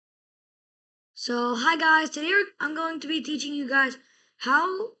So, hi guys, today I'm going to be teaching you guys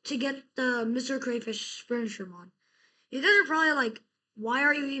how to get the MrCrayFish furniture mod. You guys are probably like, why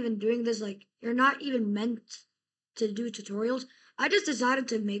are you even doing this? Like, you're not even meant to do tutorials. I just decided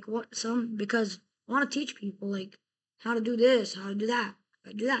to make some because I want to teach people like how to do this, how to do that, how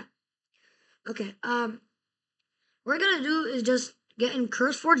to do that. Okay, what we're gonna do is just get in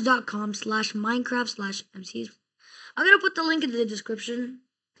curseforge.com/minecraft/MCs. I'm gonna put the link in the description.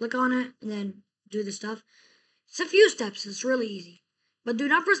 Click on it and then do the stuff. It's a few steps. It's really easy. But do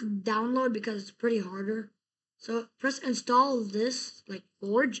not press download because it's pretty harder. So press install this, like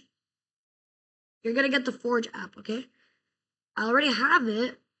Forge. You're going to get the Forge app, okay? I already have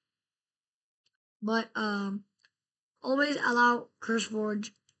it, but always allow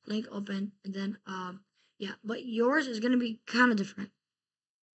CurseForge link open and then yeah, but yours is going to be kind of different.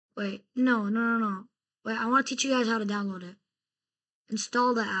 Wait, no. Wait, I want to teach you guys how to download it.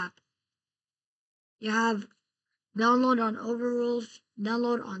 Install the app. You have download on overrules,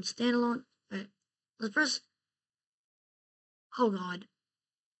 download on standalone. Wait, let's press. Oh God.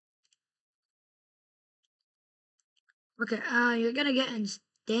 Okay, you're gonna get in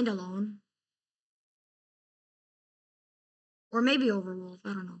standalone. Or maybe overruled,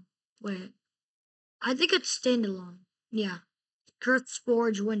 I don't know. Wait. I think it's standalone. Yeah.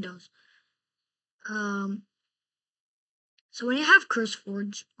 CurseForge Windows. Um so when you have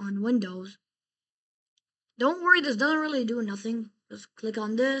CurseForge on Windows, don't worry, this doesn't really do nothing. Just click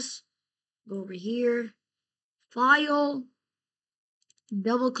on this, go over here, file,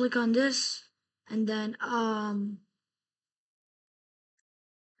 double click on this, and then we're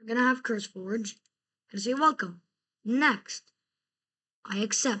gonna have CurseForge. Gonna say welcome. Next. I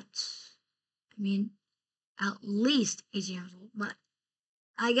accept. I mean, at least 18 years old, but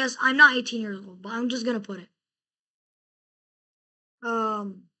I guess I'm not 18 years old, but I'm just gonna put it.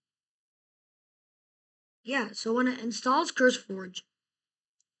 Um, yeah, so when it installs CurseForge,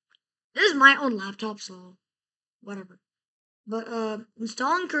 this is my own laptop, so whatever. But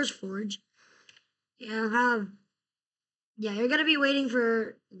installing CurseForge, yeah, you're gonna be waiting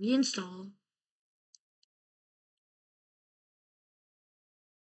for the install.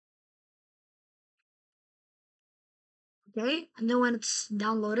 Okay, and then when it's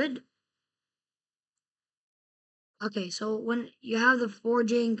downloaded, okay, so when you have the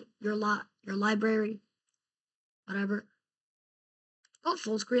forging, your library, whatever. Put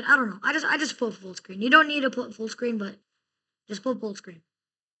full screen. I don't know. I just put full screen. You don't need to put full screen, but just put full screen.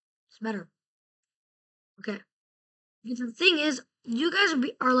 It's better. Okay. Because the thing is, you guys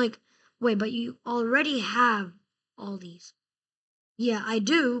are like, wait, but you already have all these. Yeah, I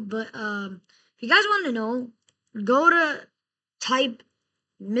do, but if you guys want to know, go to type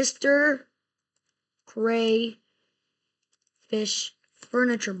Mr. Crayfish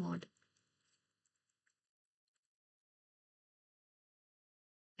furniture mod.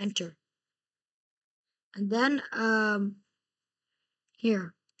 Enter. And then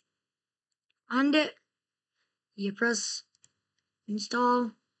here. On it, you press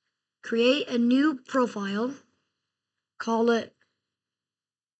install, create a new profile, call it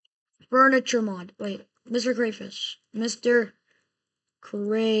furniture mod. Wait, Mr. Crayfish. Mr.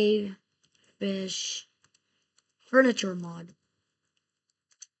 Crayfish furniture mod.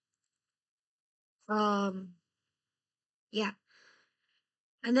 Yeah.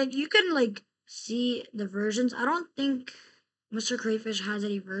 And then you can like see the versions. I don't think MrCrayFish has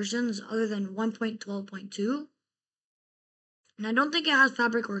any versions other than 1.12.2. And I don't think it has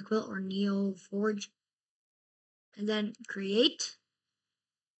Fabric or Quilt or Neo Forge. And then create.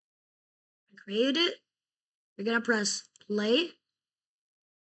 I created it. You're gonna press play.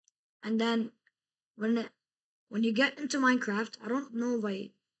 And then when you get into Minecraft, I don't know if I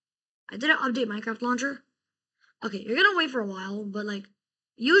didn't update Minecraft launcher. Okay, you're gonna wait for a while, but like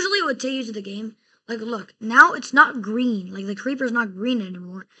usually it would take you to the game. Like look, now it's not green. Like the creeper's not green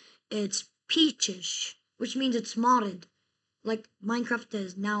anymore. It's peachish, which means it's modded. Like Minecraft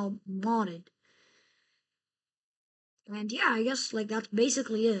is now modded. And yeah, I guess like that's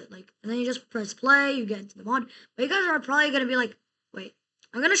basically it. Like and then you just press play, you get into the mod. But you guys are probably gonna be like, wait,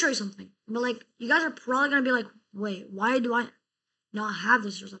 I'm gonna show you something. But like you guys are probably gonna be like, wait, why do I not have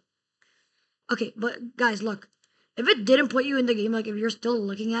this or something? Okay, but guys, look. If it didn't put you in the game, like if you're still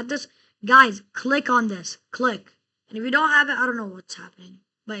looking at this, guys, click on this. Click. And if you don't have it, I don't know what's happening.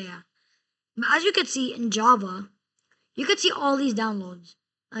 But yeah. As you can see in Java, you can see all these downloads.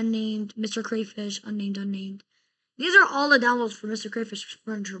 Unnamed, MrCrayFish, unnamed. These are all the downloads for MrCrayFish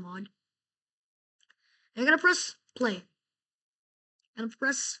Furniture Mod. I'm gonna press play. I'm gonna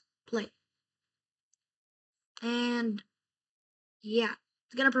press play. And yeah,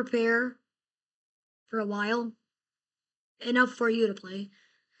 it's gonna prepare. for a while, enough for you to play.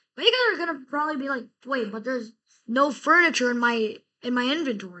 But you guys are gonna probably be like, wait, but there's no furniture in my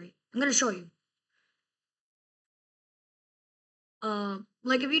inventory. I'm gonna show you.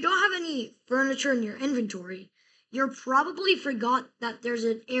 Like if you don't have any furniture in your inventory, you probably forgot that there's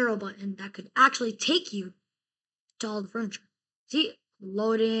an arrow button that could actually take you to all the furniture. See,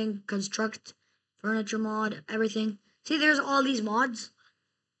 loading, construct, furniture mod, everything. See, there's all these mods.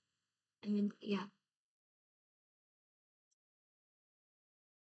 And yeah.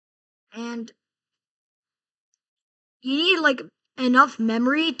 And you need like enough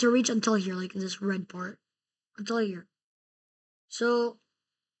memory to reach until here, like this red part. Until here. So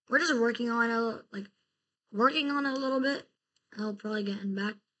we're just working on it a little bit. I'll probably get in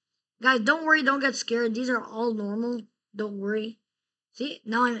back. Guys, don't worry, don't get scared. These are all normal. Don't worry. See,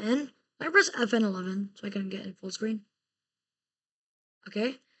 now I'm in. I press FN11 so I can get in full screen.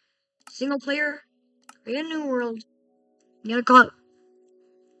 Okay. Single player. Create a new world. You gotta call it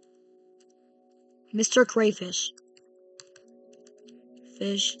MrCrayFish.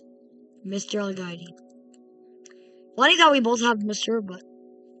 Fish. Mr. Algaidi. Funny that we both have Mr., but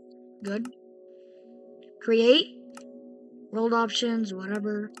good. Create. World options,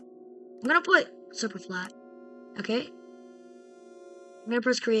 whatever. I'm gonna put super flat. Okay? I'm gonna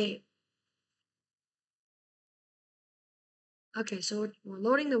press create. Okay, so we're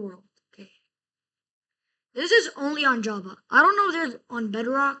loading the world. Okay. This is only on Java. I don't know if there's on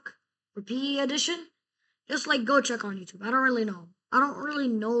Bedrock or PE edition. Just like go check on YouTube. I don't really know. I don't really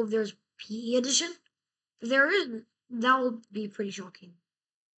know if there's PE edition. If there is, that will be pretty shocking.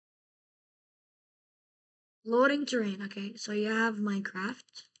 Loading terrain. Okay, so you have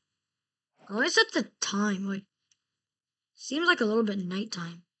Minecraft. Oh, it's at the time. Like, seems like a little bit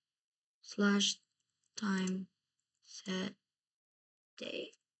nighttime. Slash time set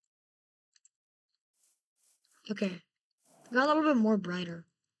day. Okay, got a little bit more brighter.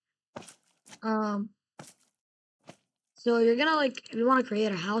 Um, so you're gonna like, if you want to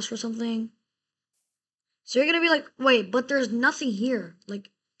create a house or something, so you're gonna be like, wait, but there's nothing here. Like,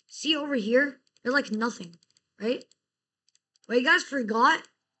 see over here? There's like nothing, right? Well, you guys forgot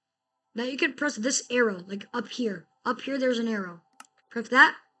that you can press this arrow, like up here. Up here, there's an arrow. Press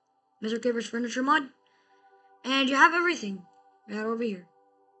that, MrCrayFish Furniture Mod, and you have everything right over here.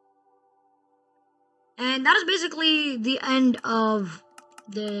 And that is basically the end of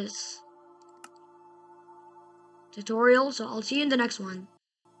this tutorial. So I'll see you in the next one.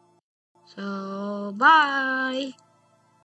 So, bye!